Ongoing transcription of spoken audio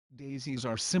Daisies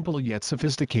are simple yet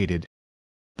sophisticated.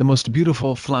 The most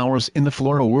beautiful flowers in the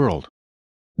floral world.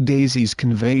 Daisies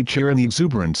convey cheer and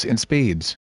exuberance in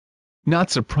spades.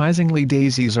 Not surprisingly,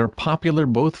 daisies are popular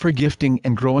both for gifting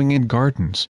and growing in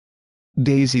gardens.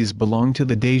 Daisies belong to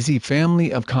the daisy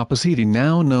family of Compositae,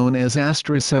 now known as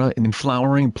Asteraceae, in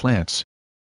flowering plants.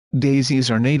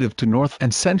 Daisies are native to North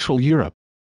and Central Europe.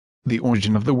 The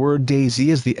origin of the word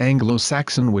daisy is the Anglo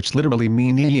Saxon, which literally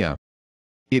means eyeâ.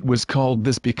 It was called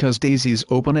this because daisies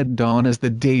open at dawn as the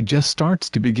day just starts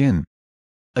to begin.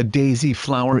 A daisy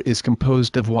flower is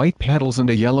composed of white petals and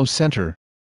a yellow center.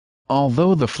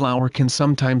 Although the flower can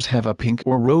sometimes have a pink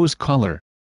or rose color,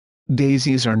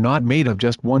 daisies are not made of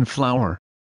just one flower.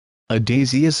 A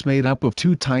daisy is made up of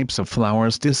two types of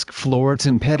flowers: disc florets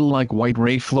and petal-like white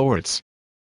ray florets.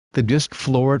 The disc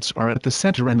florets are at the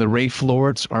center and the ray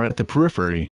florets are at the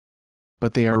periphery,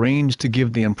 but they are arranged to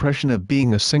give the impression of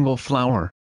being a single flower.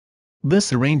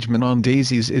 This arrangement on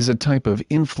daisies is a type of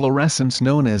inflorescence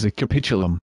known as a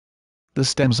capitulum. The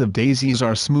stems of daisies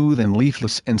are smooth and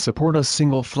leafless and support a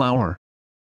single flower.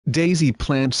 Daisy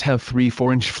plants have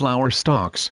 3–4-inch flower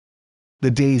stalks. The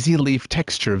daisy leaf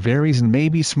texture varies and may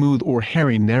be smooth or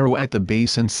hairy, narrow at the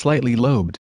base and slightly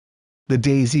lobed. The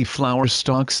daisy flower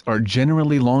stalks are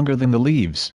generally longer than the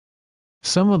leaves.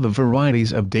 Some of the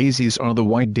varieties of daisies are the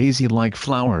white daisy-like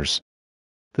flowers,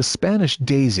 the Spanish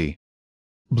daisy,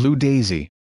 blue daisy,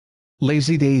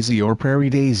 lazy daisy or prairie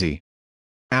daisy,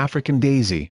 African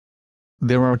daisy.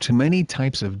 There are too many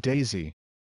types of daisy.